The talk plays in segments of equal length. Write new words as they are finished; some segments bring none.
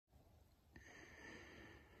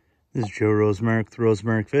This is Joe Rosemaric with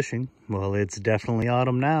Rosemaric Fishing. Well, it's definitely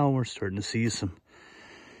autumn now. We're starting to see some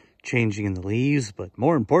changing in the leaves, but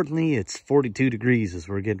more importantly, it's 42 degrees as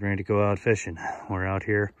we're getting ready to go out fishing. We're out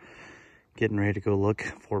here getting ready to go look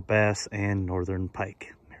for bass and northern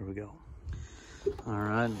pike. Here we go. All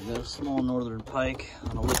right, we got a small northern pike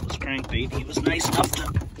on a lipless crankbait. He was nice enough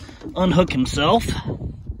to unhook himself.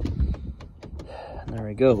 And there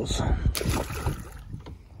he goes.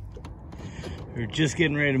 We're just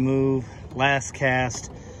getting ready to move. Last cast.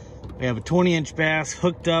 We have a 20-inch bass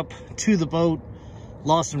hooked up to the boat.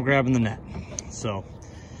 Lost him grabbing the net. So,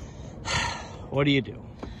 what do you do?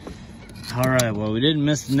 All right, well, we didn't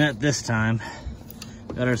miss the net this time.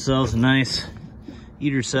 Got ourselves a nice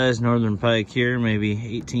eater-sized northern pike here,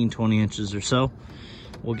 maybe 18, 20 inches or so.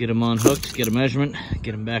 We'll get him unhooked, get a measurement,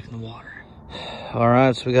 get him back in the water. All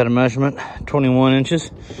right, so we got a measurement, 21 inches.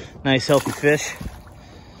 Nice, healthy fish.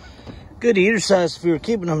 Good eater size if we were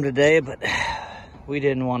keeping them today, but we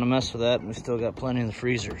didn't want to mess with that, and we still got plenty in the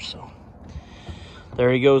freezer, so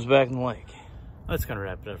there he goes back in the lake. That's gonna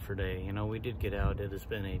wrap it up for today. You know, we did get out. It has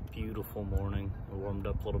been a beautiful morning. We warmed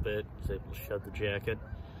up a little bit, was able to shed the jacket.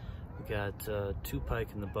 We got 2 pike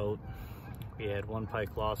in the boat. We had 1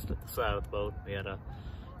 pike lost at the side of the boat. We had a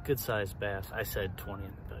good sized bass. I said 20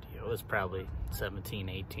 in the video. It was probably 17,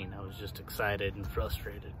 18. I was just excited and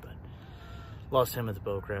frustrated, but lost him at the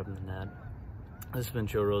boat grabbing the net. This has been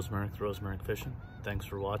Joe Rosemaric with Rosemaric Fishing. Thanks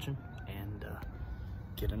for watching, and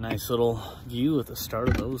get a nice little view at the start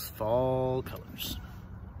of those fall colors.